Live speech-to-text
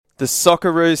The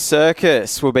Socceroos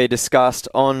circus will be discussed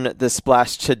on The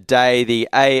Splash today. The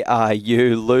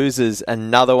ARU loses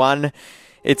another one.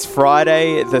 It's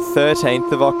Friday, the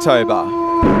 13th of October.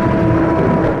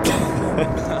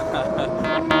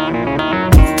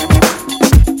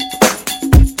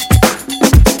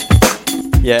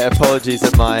 Yeah, apologies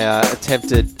at my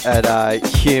attempt at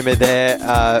humour there.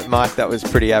 Mike, that was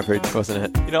pretty average, wasn't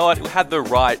it? You know what? We had the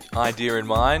right idea in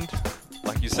mind.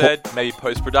 Like you said, maybe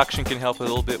post-production can help a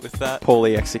little bit with that.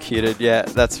 Poorly executed, yeah,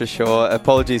 that's for sure.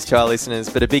 Apologies to our listeners,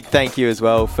 but a big thank you as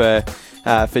well for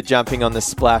jumping on the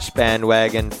Splash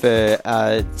bandwagon,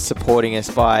 for supporting us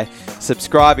by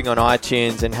subscribing on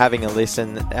iTunes and having a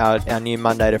listen, our new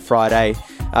Monday to Friday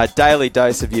daily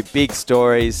dose of your big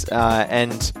stories.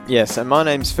 And yeah, so my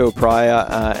name's Phil Pryor,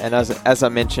 and as I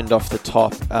mentioned off the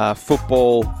top,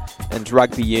 football and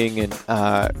rugby union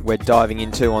we're diving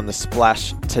into on the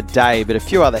Splash today, but a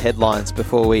few other headlines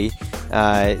before we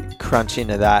crunch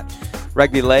into that.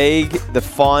 Rugby League, the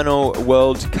final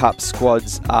World Cup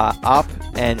squads are up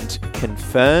and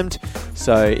confirmed.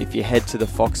 So if you head to the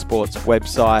Fox Sports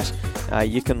website,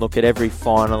 you can look at every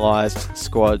finalised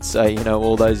squad. So, you know,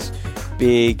 all those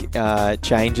big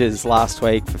changes last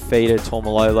week for Fida,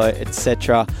 Tormalolo,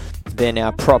 etc. They're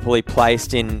now properly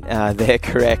placed in their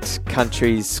correct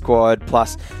country's squad.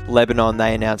 Plus Lebanon,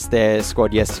 they announced their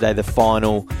squad yesterday, the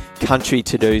final country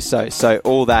to do so. So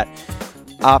all that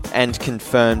up and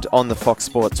confirmed on the Fox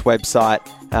Sports website.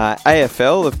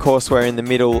 AFL, of course, we're in the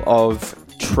middle of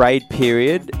trade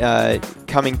period,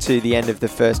 coming to the end of the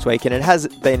first week, and it has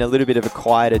been a little bit of a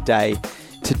quieter day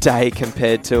today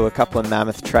compared to a couple of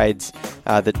mammoth trades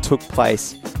that took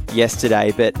place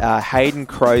yesterday. But Hayden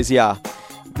Crozier,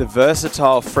 the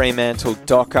versatile Fremantle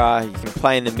Docker, you can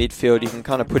play in the midfield, you can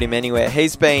kind of put him anywhere.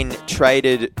 He's been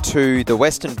traded to the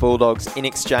Western Bulldogs in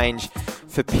exchange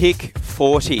for pick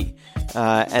 40.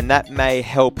 And that may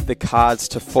help the cards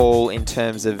to fall in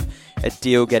terms of a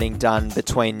deal getting done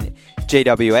between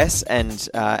GWS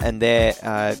and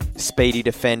their speedy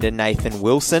defender Nathan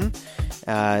Wilson.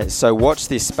 So watch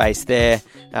this space there,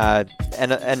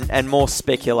 and more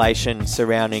speculation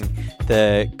surrounding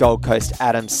the Gold Coast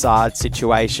Adam Sard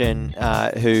situation,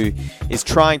 who is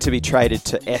trying to be traded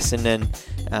to Essendon.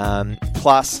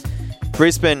 Plus,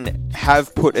 Brisbane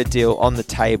have put a deal on the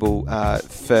table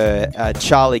for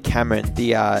Charlie Cameron,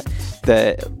 the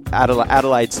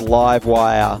Adelaide's live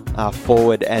wire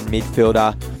forward and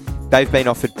midfielder. They've been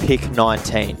offered pick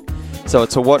 19. So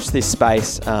to watch this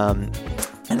space,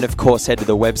 and of course head to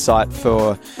the website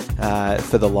for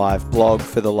the live blog,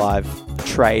 for the live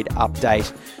trade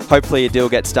update. Hopefully a deal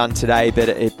gets done today, but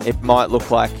it might look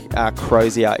like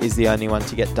Crozier is the only one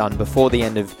to get done before the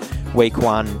end of week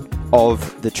one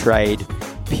of the trade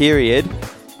period.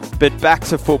 But back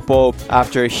to football.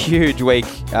 After a huge week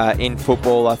in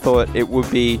football, I thought it would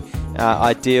be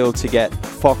ideal to get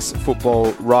Fox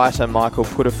football writer Michael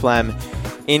Putterflam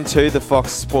into the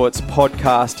Fox Sports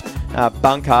podcast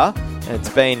bunker. It's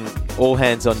been all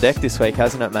hands on deck this week,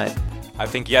 hasn't it, mate? I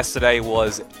think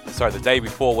the day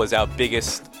before was our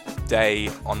biggest day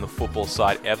on the football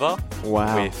side ever.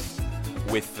 Wow.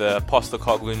 With the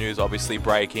Postecoglou news obviously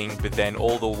breaking, but then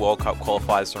all the World Cup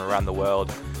qualifiers from around the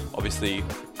world. Obviously,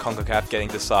 CONCACAF getting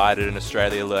decided and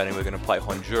Australia learning we're going to play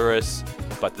Honduras.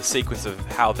 But the sequence of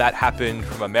how that happened,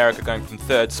 from America going from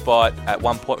third spot, at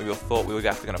one point we thought we were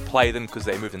actually going to play them because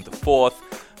they moved into fourth.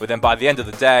 But then by the end of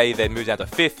the day, they moved down to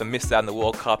fifth and missed out on the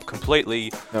World Cup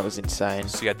completely. That was insane.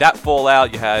 So you had that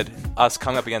fallout, you had us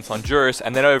coming up against Honduras,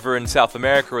 and then over in South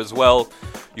America as well,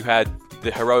 you had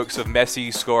the heroics of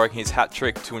Messi scoring his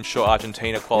hat-trick to ensure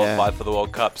Argentina qualified for the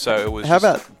World Cup. So it was. How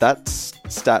about that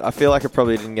stat? I feel like it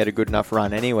probably didn't get a good enough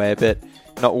run anywhere, but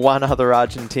not one other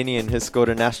Argentinian has scored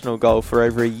a national goal for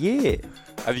over a year.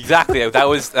 Exactly. I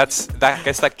guess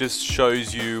that just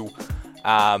shows you,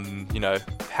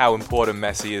 how important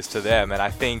Messi is to them. And I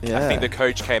think the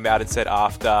coach came out and said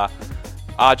after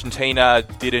Argentina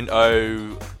didn't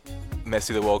owe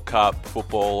Messi the World Cup,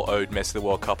 football owed Messi the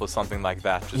World Cup or something like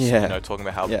that. Just talking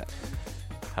about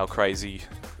how crazy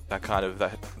that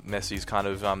Messi's kind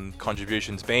of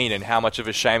contribution's been, and how much of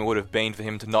a shame it would have been for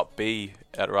him to not be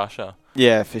at Russia.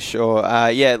 Yeah, for sure.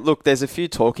 Look, there's a few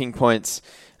talking points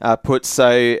put,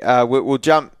 so we'll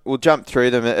jump through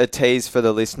them. A tease for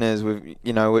the listeners.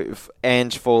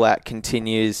 Ange fallout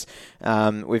continues.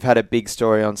 We've had a big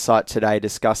story on site today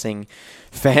discussing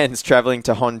fans travelling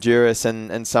to Honduras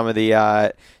and some of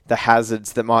the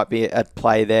hazards that might be at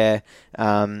play there.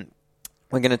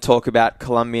 We're going to talk about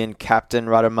Colombian captain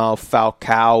Radamel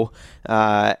Falcao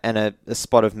and a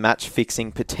spot of match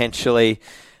fixing potentially.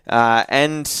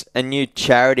 and a new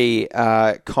charity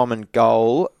common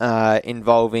goal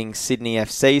involving Sydney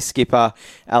FC skipper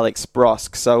Alex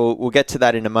Brosk. So we'll get to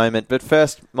that in a moment. But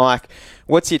first, Mike,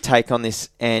 what's your take on this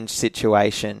Ange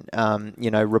situation?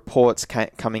 Reports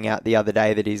coming out the other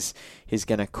day that he's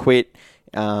going to quit.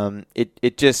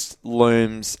 It just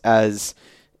looms as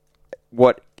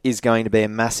what is going to be a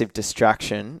massive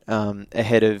distraction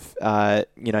ahead of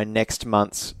next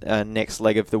month's next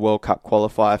leg of the World Cup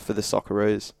qualifier for the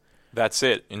Socceroos. That's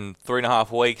it. In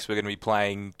 3.5 weeks, we're going to be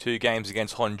playing 2 games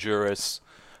against Honduras.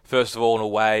 First of all, an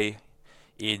away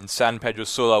in San Pedro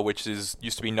Sula, which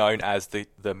used to be known as the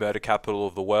murder capital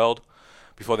of the world,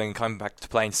 before then coming back to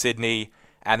play in Sydney.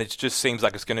 And it just seems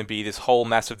like it's going to be this whole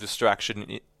massive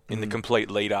distraction in the complete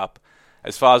lead-up.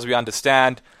 As far as we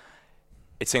understand,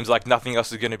 it seems like nothing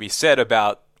else is going to be said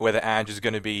about whether Ange is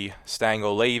going to be staying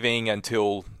or leaving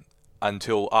until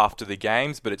after the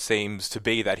games, but it seems to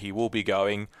be that he will be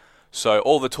going. So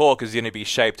all the talk is going to be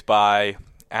shaped by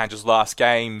Ange's last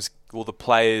games. Will the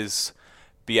players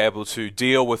be able to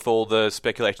deal with all the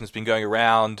speculation that's been going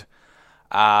around?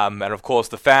 And of course,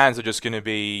 the fans are just going to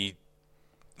be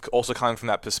also coming from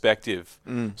that perspective.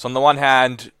 So on the one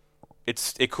hand,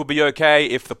 it could be okay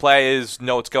if the players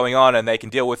know what's going on and they can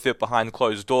deal with it behind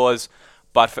closed doors.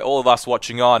 But for all of us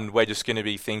watching on, we're just going to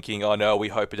be thinking, oh no, we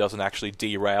hope it doesn't actually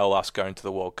derail us going to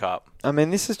the World Cup. I mean,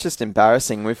 this is just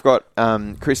embarrassing. We've got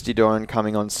Christy Doran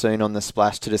coming on soon on The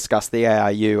Splash to discuss the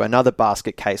ARU, another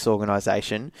basket case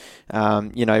organisation.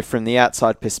 From the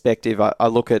outside perspective, I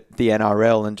look at the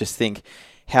NRL and just think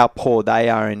how poor they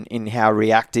are in how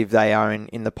reactive they are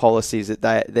in the policies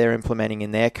that they're implementing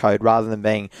in their code rather than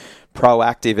being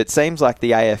proactive. It seems like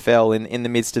the AFL in the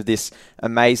midst of this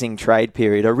amazing trade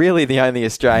period are really the only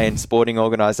Australian sporting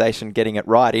organisation getting it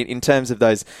right in terms of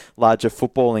those larger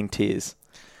footballing tiers.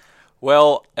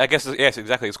 Well, I guess, yes,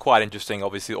 exactly. It's quite interesting,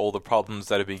 obviously, all the problems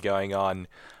that have been going on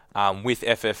with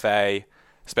FFA,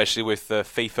 especially with the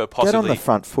FIFA possibly... Get on the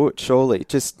front foot, surely.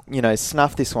 Just,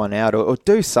 snuff this one out or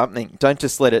do something. Don't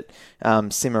just let it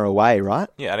simmer away, right?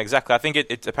 Yeah, and exactly. I think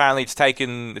it's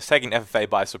taken FFA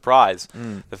by surprise,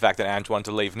 the fact that Ange wanted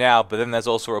to leave now. But then there's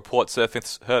also a report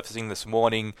surfacing this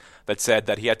morning that said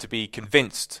that he had to be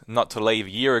convinced not to leave a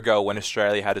year ago when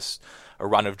Australia had a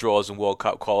run of draws in World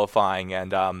Cup qualifying.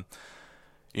 And,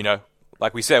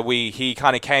 like we said, he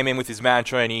kind of came in with his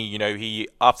mantra, and he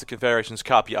after Confederations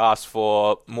Cup, he asked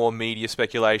for more media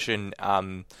speculation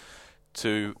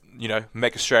to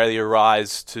make Australia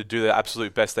rise to do the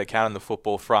absolute best they can on the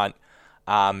football front.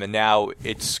 And now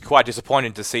it's quite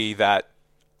disappointing to see that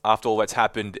after all that's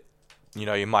happened,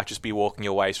 you might just be walking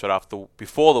away straight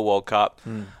before the World Cup.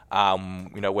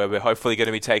 Where we're hopefully going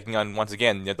to be taking on once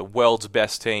again the world's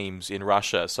best teams in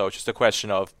Russia. So it's just a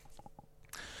question of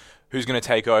who's going to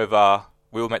take over.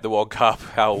 We will make the World Cup.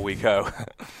 How will we go?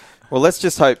 Well, let's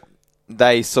just hope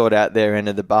they sort out their end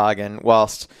of the bargain,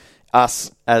 whilst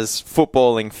us as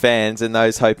footballing fans and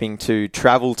those hoping to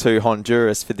travel to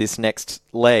Honduras for this next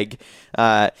leg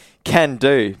can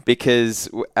do. Because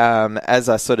as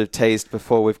I sort of teased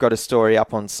before, we've got a story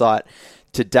up on site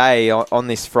today on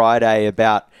this Friday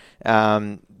about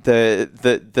the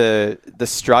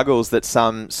struggles that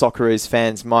some Socceroos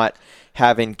fans might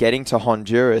have in getting to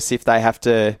Honduras if they have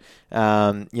to,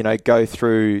 go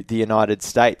through the United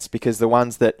States, because the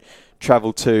ones that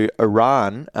travel to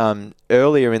Iran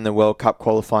earlier in the World Cup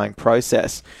qualifying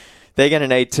process, they're going to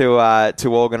need to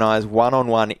organise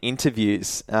one-on-one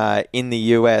interviews in the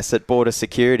US at border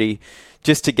security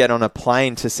just to get on a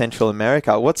plane to Central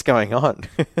America. What's going on?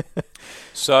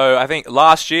 So I think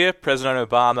last year, President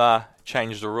Obama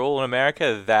changed the rule in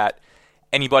America that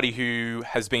anybody who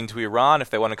has been to Iran, if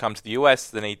they want to come to the US,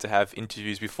 they need to have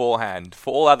interviews beforehand.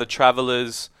 For all other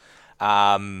travellers,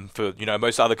 for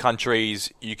most other countries,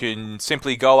 you can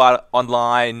simply go out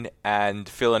online and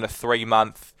fill in a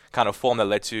 3-month kind of form that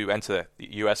lets you enter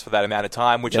the US for that amount of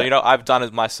time, which I've done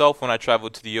it myself when I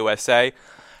travelled to the USA.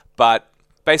 But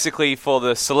basically, for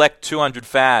the select 200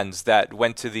 fans that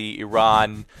went to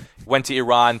Iran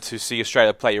to see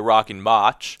Australia play Iraq in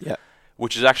March. Yeah.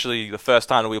 Which is actually the first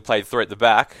time that we played 3 at the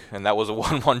back, and that was a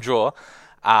 1-1 draw.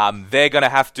 They're going to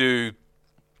have to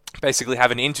basically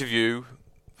have an interview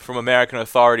from American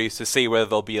authorities to see whether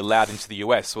they'll be allowed into the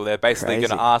US. So they're basically going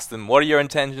to ask them, what are your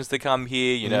intentions to come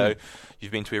here?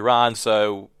 You've been to Iran,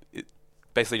 so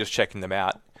basically just checking them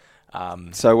out.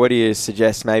 So what do you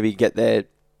suggest? Maybe get their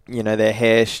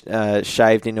hair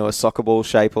shaved into a soccer ball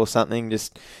shape or something,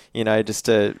 just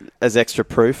as extra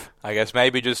proof. I guess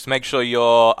maybe just make sure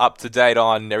you're up to date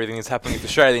on everything that's happening with the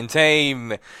Australian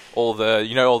team, all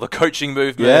the coaching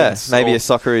movements. Yeah, maybe a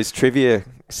Socceroos trivia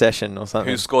session or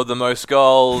something. Who scored the most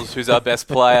goals? Who's our best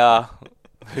player?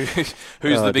 Who's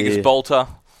the biggest bolter?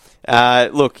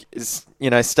 Look,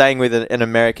 staying with an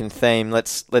American theme,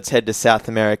 let's head to South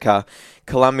America.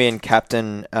 Colombian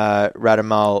captain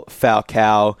Radamel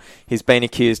Falcao, he's been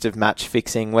accused of match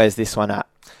fixing. Where's this one at?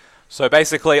 So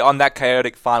basically, on that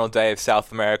chaotic final day of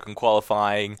South American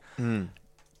qualifying,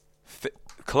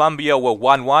 Colombia were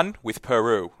 1-1 with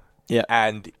Peru. Yeah.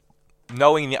 And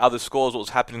knowing the other scores, what was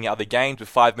happening in the other games with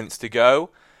 5 minutes to go,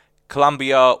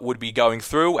 Colombia would be going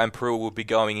through and Peru would be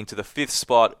going into the fifth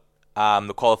spot,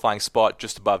 the qualifying spot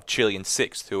just above Chile in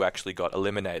sixth, who actually got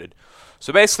eliminated.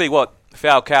 So basically what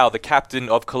Falcao, the captain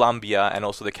of Colombia and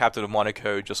also the captain of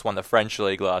Monaco, just won the French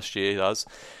league last year,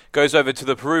 goes over to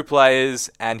the Peru players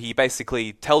and he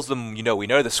basically tells them, we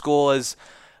know the scores.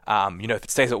 If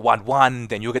it stays at 1-1,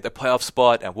 then you'll get the playoff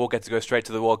spot and we'll get to go straight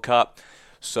to the World Cup.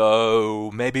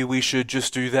 So maybe we should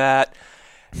just do that.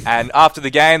 And after the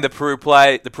game, the Peru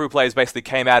players basically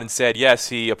came out and said, yes,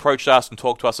 he approached us and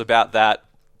talked to us about that.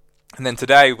 And then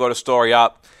today we've got a story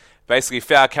up. Basically,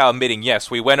 Falcao admitting, yes,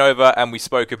 we went over and we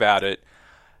spoke about it.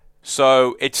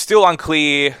 So it's still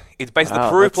unclear. It's basically the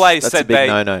Peru players said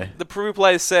the Peru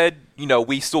players said,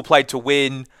 we still played to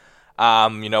win.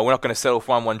 We're not going to settle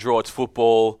for 1-1 draw. It's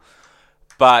football.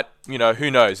 But who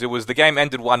knows? The game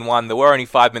ended 1-1. There were only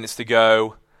 5 minutes to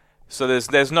go. So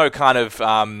there's no kind of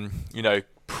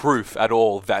proof at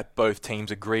all that both teams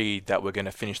agreed that we're going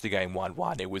to finish the game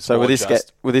 1-1. It was so. Will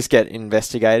this get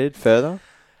investigated further?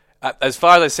 As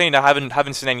far as I've seen, I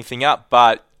haven't seen anything up,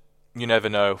 but you never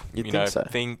know. You'd think so.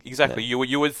 Exactly. Yeah.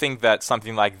 You would think that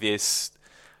something like this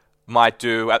might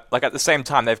do. At the same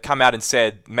time, they've come out and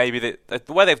said maybe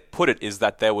the way they've put it is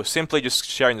that they were simply just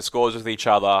sharing the scores with each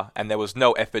other, and there was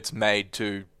no efforts made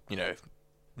to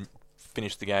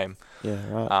finish the game. Yeah.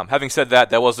 Right. Having said that,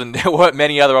 there weren't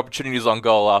many other opportunities on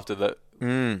goal after that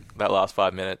last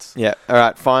 5 minutes. Yeah. All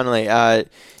right. Finally,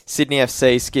 Sydney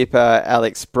FC skipper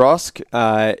Alex Brosk,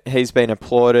 he's been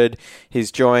applauded. He's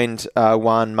joined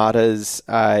Juan Mata's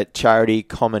charity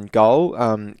Common Goal.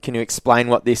 Can you explain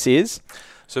what this is?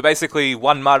 So basically,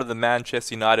 Juan Mata, the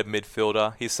Manchester United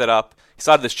midfielder, he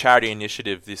started this charity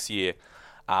initiative this year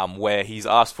where he's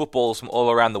asked footballers from all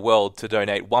around the world to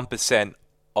donate 1%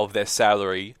 of their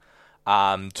salary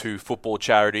to football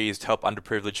charities to help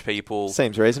underprivileged people.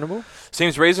 Seems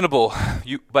reasonable.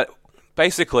 But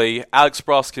basically, Alex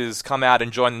Brosk has come out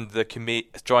and joined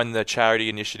the charity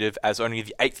initiative as only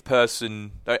the eighth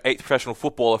professional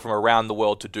footballer from around the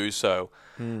world to do so.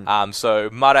 So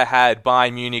Mata had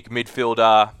Bayern Munich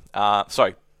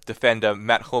defender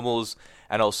Matt Hummels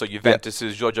and also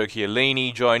Juventus's Giorgio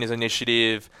Chiellini join his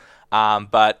initiative.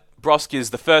 But Brosk is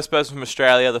the first person from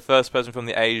Australia, the first person from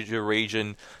the Asia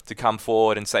region to come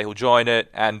forward and say he'll join it.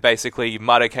 And basically,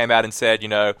 Mata came out and said,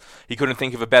 he couldn't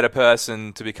think of a better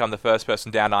person to become the first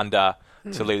person down under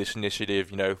to lead this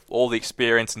initiative. All the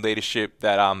experience and leadership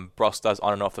that Brosk does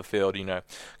on and off the field, can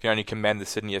only commend the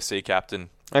Sydney FC captain.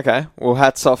 Okay, well,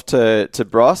 hats off to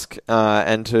Brosk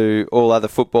and to all other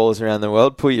footballers around the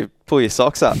world. Pull your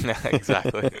socks up.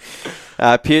 Exactly.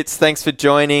 Putz, thanks for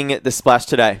joining The Splash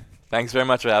today. Thanks very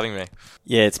much for having me.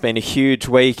 Yeah, it's been a huge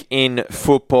week in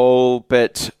football,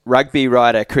 but rugby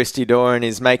writer Christy Doran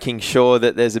is making sure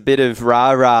that there's a bit of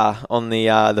rah-rah on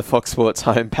the Fox Sports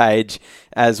homepage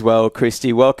as well.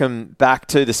 Christy, welcome back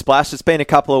to The Splash. It's been a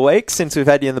couple of weeks since we've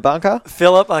had you in the bunker.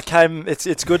 Philip, I came.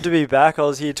 It's good to be back. I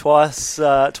was here twice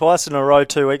in a row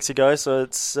 2 weeks ago, so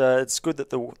it's good that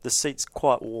the seat's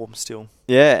quite warm still.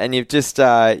 Yeah, and you've just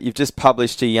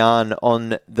published a yarn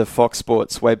on the Fox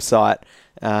Sports website,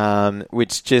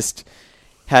 which just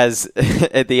has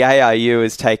the ARU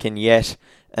has taken yet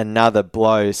another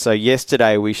blow. So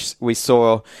yesterday we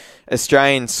saw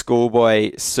Australian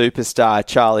schoolboy superstar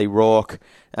Charlie Rourke,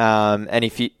 and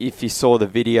if you saw the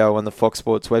video on the Fox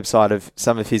Sports website of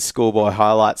some of his schoolboy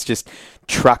highlights, just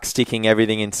truck sticking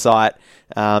everything in sight,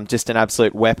 just an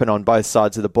absolute weapon on both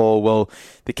sides of the ball. Well,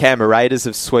 the Canberra Raiders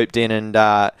have swooped in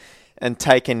and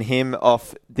taken him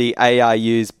off the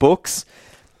ARU's books.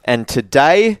 And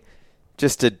today,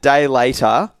 just a day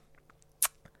later,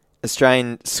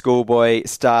 Australian schoolboy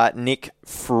star Nick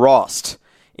Frost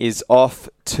is off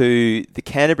to the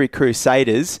Canterbury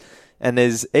Crusaders, and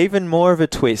there's even more of a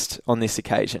twist on this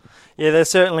occasion. Yeah, there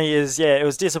certainly is. Yeah, it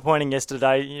was disappointing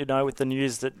yesterday, with the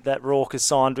news that Rourke has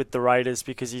signed with the Raiders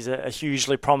because he's a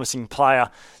hugely promising player.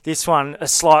 This one, a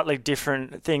slightly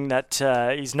different thing that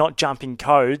he's not jumping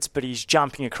codes, but he's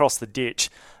jumping across the ditch.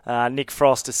 Nick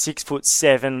Frost, a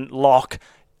 6'7" lock,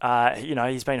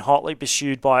 He's been hotly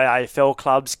pursued by AFL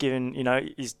clubs, given,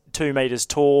 he's 2 metres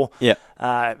tall. Yeah.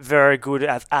 Very good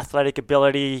athletic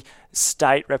ability,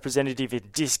 state representative in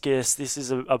discus. This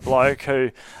is a bloke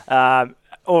who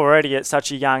already at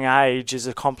such a young age has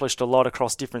accomplished a lot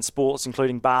across different sports,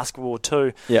 including basketball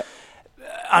too. Yeah.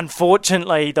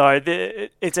 Unfortunately, though,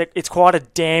 it's quite a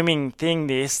damning thing,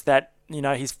 that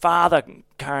his father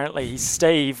currently,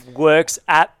 Steve, works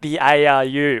at the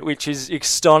ARU, which is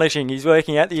astonishing. He's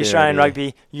working at the Australian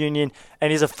Rugby Union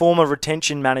and is a former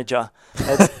retention manager.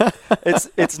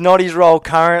 It's not his role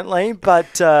currently,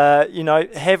 but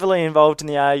heavily involved in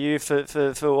the ARU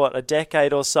for what, a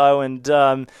decade or so, and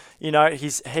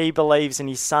he believes and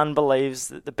his son believes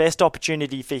that the best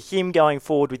opportunity for him going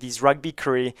forward with his rugby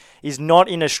career is not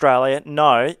in Australia.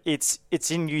 No, it's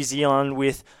in New Zealand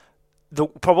with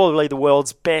probably the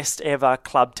world's best ever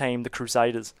club team, the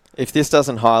Crusaders. If this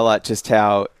doesn't highlight just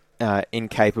how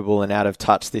incapable and out of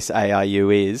touch this ARU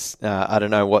is, I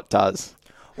don't know what does.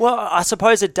 Well, I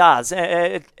suppose it does.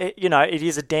 It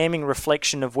is a damning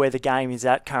reflection of where the game is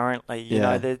at currently.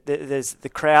 There's the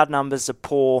crowd numbers are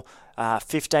poor.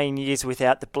 15 years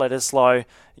without the Bledisloe,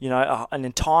 an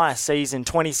entire season,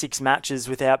 26 matches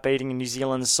without beating a New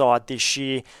Zealand side this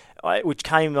year, which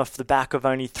came off the back of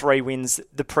only 3 wins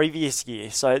the previous year.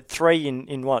 So 3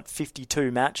 in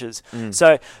 52 matches.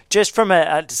 So just from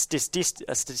a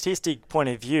statistic point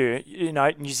of view,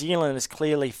 New Zealand is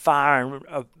clearly far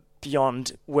and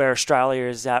beyond where Australia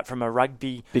is at from a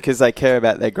rugby. Because they care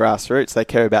about their grassroots. They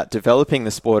care about developing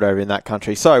the sport over in that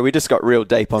country. Sorry, we just got real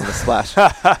deep on the splash.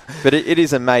 But it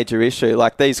is a major issue.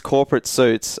 Like these corporate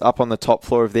suits up on the top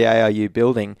floor of the ARU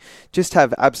building just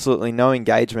have absolutely no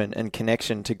engagement and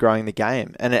connection to growing the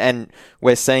game. And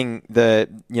we're seeing the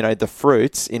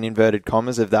fruits, in inverted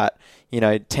commas, of that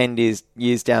 10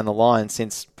 years down the line,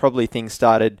 since probably things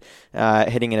started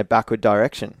heading in a backward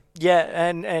direction. Yeah,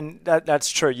 and that's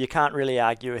true. You can't really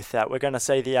argue with that. We're going to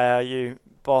see the ARU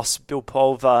boss, Bill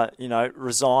Pulver,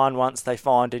 resign once they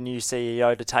find a new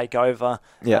CEO to take over.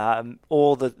 Yeah.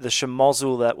 All the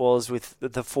schmozzle that was with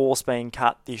the force being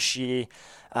cut this year.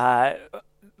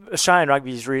 Australian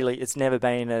rugby is it's never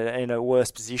been in a worse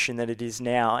position than it is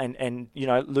now. And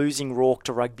losing Rourke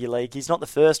to rugby league, he's not the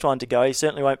first one to go. He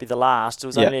certainly won't be the last. It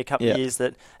was only a couple of years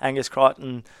that Angus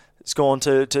Crichton has gone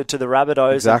to the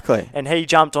Rabbitohs. Exactly. And he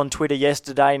jumped on Twitter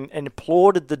yesterday and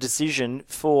applauded the decision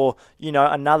for,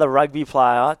 another rugby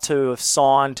player to have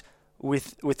signed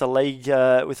with a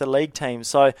league team.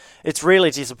 So it's really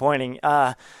disappointing.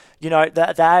 The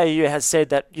ARU has said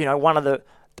that, one of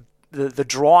the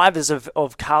drivers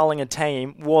of culling a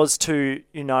team was to,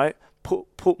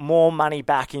 put more money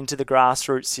back into the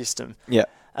grassroots system. Yeah.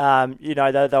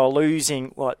 They were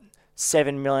losing,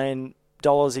 $7 million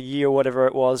a year or whatever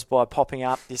it was by popping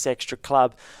up this extra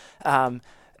club.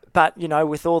 But,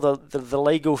 with all the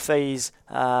legal fees,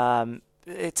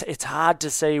 it's hard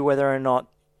to see whether or not,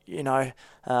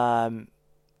 and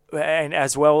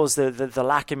as well as the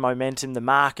lack of momentum, the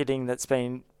marketing that's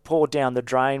been poured down the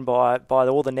drain by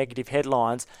all the negative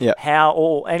headlines,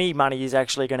 how any money is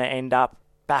actually going to end up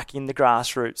back in the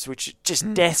grassroots, which it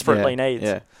just desperately needs.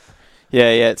 Yeah,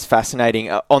 it's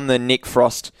fascinating. On the Nick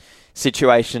Frost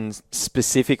situation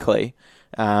specifically,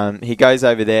 he goes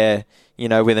over there,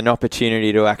 with an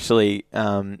opportunity to actually,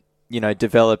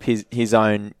 develop his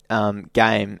own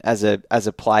game as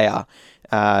a player.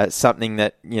 Something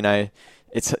that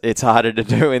it's harder to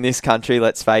do in this country.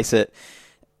 Let's face it.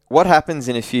 What happens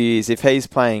in a few years if he's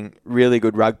playing really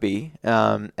good rugby,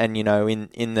 and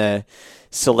in the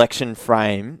selection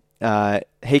frame?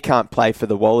 He can't play for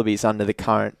the Wallabies under the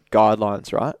current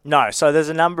guidelines, right? No, so there's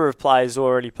a number of players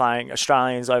already playing,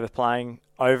 Australians playing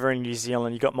over in New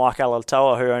Zealand. You've got Mike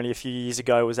Alatoa, who only a few years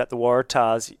ago was at the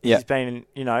Waratahs. He's been,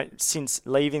 since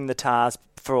leaving the Tars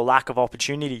for a lack of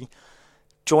opportunity,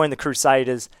 joined the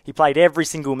Crusaders. He played every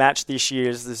single match this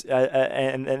year,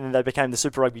 and they became the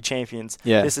Super Rugby champions.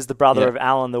 Yeah. This is the brother of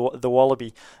Alan, the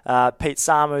Wallaby. Pete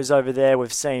Samu's over there.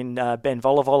 We've seen Ben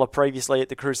Volavola previously at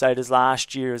the Crusaders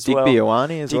last year as well. Dig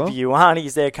Bioani as well. Dig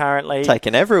Bioani's there currently.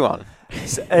 Taking everyone.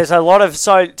 There's a lot of...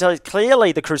 So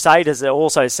clearly the Crusaders are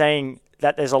also seeing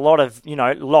that there's a lot of,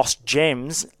 lost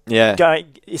gems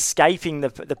escaping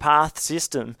the path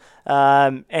system,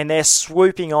 and they're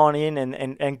swooping on in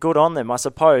and good on them, I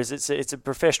suppose. It's a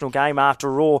professional game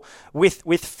after all.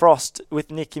 With Frost,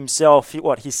 with Nick himself,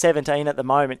 he's 17 at the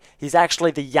moment. He's actually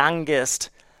the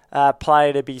youngest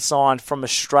player to be signed from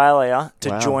Australia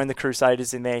to join the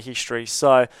Crusaders in their history.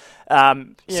 So, are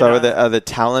the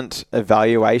talent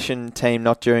evaluation team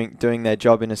not doing their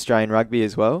job in Australian rugby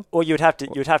as well? Well, you'd have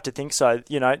to think so.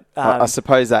 I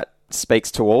suppose that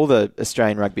speaks to all the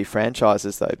Australian rugby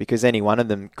franchises, though, because any one of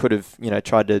them could have,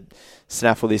 tried to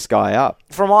snaffle this guy up.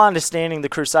 From my understanding, the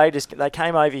Crusaders, they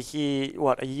came over here,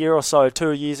 a year or so,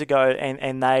 2 years ago,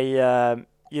 and they,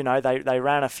 they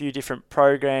ran a few different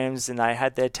programs, and they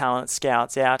had their talent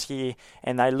scouts out here,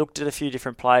 and they looked at a few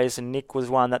different players, and Nick was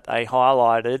one that they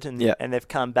highlighted, and they've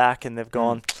come back and they've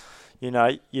gone,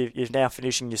 you're now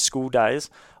finishing your school days.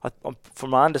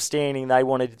 From my understanding, they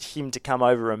wanted him to come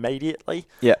over immediately.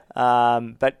 Yeah.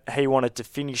 But he wanted to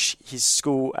finish his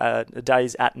school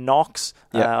days at Knox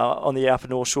on the upper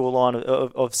North Shore line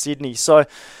of Sydney. So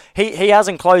he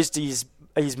hasn't closed his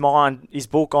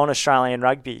book on Australian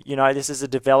rugby. This is a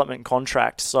development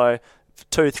contract. So for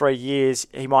 2-3 years,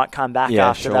 he might come back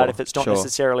after that if it's not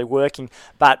necessarily working.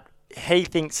 But he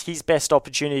thinks his best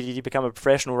opportunity to become a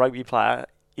professional rugby player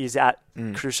is at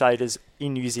Crusaders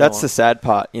in New Zealand. That's the sad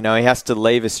part. He has to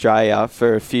leave Australia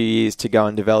for a few years to go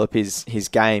and develop his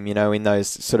game, in those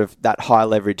sort of that high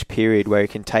leverage period where he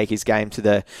can take his game to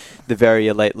the very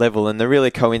elite level. And the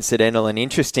really coincidental and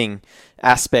interesting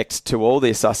aspect to all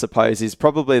this, I suppose, is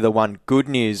probably the one good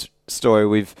news story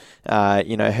we've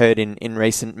heard in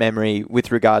recent memory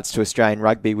with regards to Australian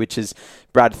rugby, which is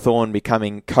Brad Thorne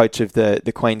becoming coach of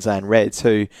the Queensland Reds,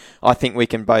 who I think we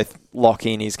can both lock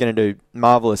in is going to do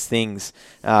marvellous things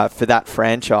for that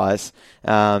franchise,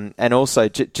 and also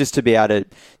just to be able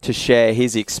to share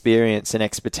his experience and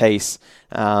expertise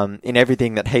in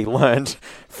everything that he learned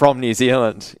from New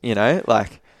Zealand,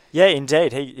 Yeah,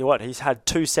 indeed. He's had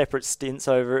 2 separate stints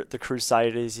over at the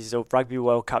Crusaders. He's a Rugby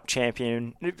World Cup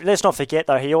champion. Let's not forget,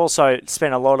 though, he also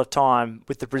spent a lot of time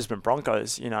with the Brisbane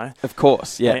Broncos, Of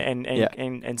course, yeah.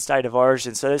 And State of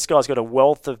Origin. So this guy's got a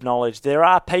wealth of knowledge. There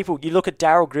are people, you look at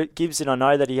Daryl Gibson, I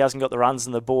know that he hasn't got the runs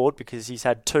on the board because he's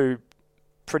had 2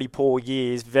 pretty poor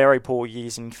years, very poor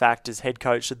years, in fact, as head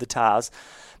coach of the Tars.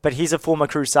 But he's a former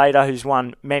Crusader who's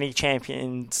won many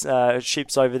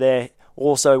championships over there,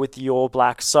 also with the All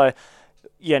Blacks. So,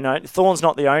 Thorne's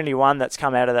not the only one that's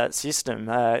come out of that system.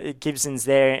 Gibson's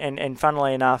there, and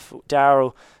funnily enough,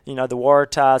 Darryl, the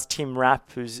Waratahs, Tim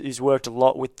Rapp, who's worked a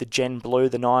lot with the Gen Blue,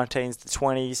 the 19s, the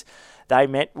 20s, they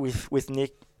met with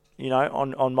Nick,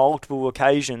 on multiple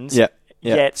occasions,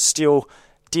 yet still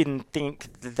didn't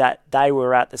think that they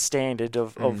were at the standard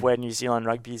of where New Zealand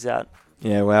rugby's at.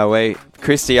 Yeah, well,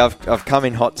 Christy, I've come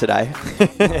in hot today.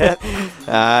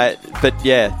 But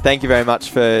thank you very much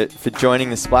for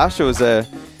joining the Splash. It was a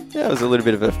little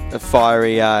bit of a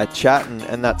fiery chat,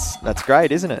 and that's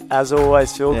great, isn't it? As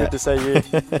always, Phil, good to see you.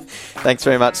 Thanks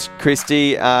very much,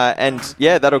 Christy. And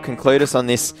that'll conclude us on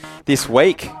this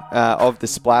week of the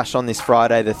Splash on this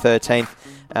Friday, the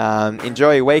 13th.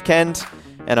 Enjoy your weekend,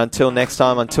 and until next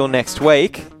time, until next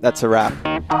week, that's a wrap.